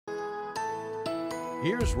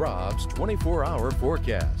Here's Rob's 24-hour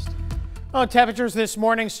forecast. Well, temperatures this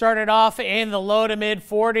morning started off in the low to mid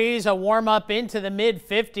 40s, a warm up into the mid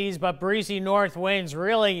 50s, but breezy north winds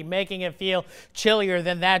really making it feel chillier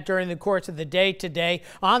than that during the course of the day today.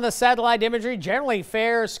 On the satellite imagery, generally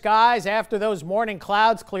fair skies after those morning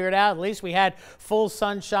clouds cleared out. At least we had full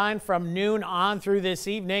sunshine from noon on through this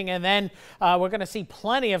evening, and then we're going to see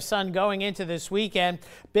plenty of sun going into this weekend.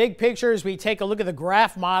 Big picture as we take a look at the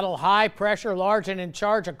graph model, high pressure, large and in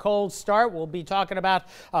charge, a cold start. We'll be talking about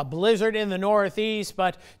a blizzard in the northeast,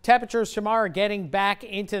 but temperatures tomorrow are getting back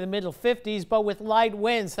into the middle 50s, but with light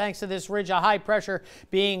winds thanks to this ridge of high pressure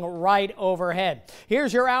being right overhead.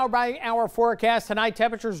 Here's your hour-by-hour forecast tonight.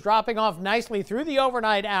 Temperatures dropping off nicely through the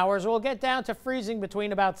overnight hours. We'll get down to freezing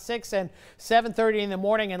between about 6 and 7:30 in the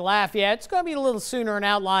morning in Lafayette. It's going to be a little sooner in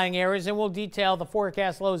outlying areas, and we'll detail the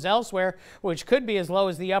forecast lows elsewhere, which could be as low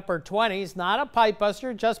as the upper 20s. Not a pipe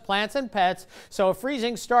buster, just plants and pets. So a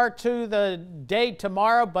freezing start to the day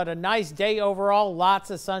tomorrow, but a nice day overall.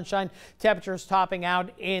 Lots of sunshine. Temperatures topping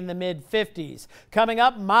out in the mid 50s. Coming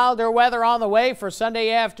up, milder weather on the way for Sunday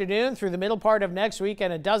afternoon through the middle part of next week,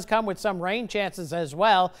 and it does come with some rain chances as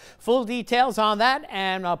well. Full details on that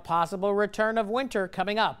and a possible return of winter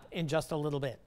coming up in just a little bit.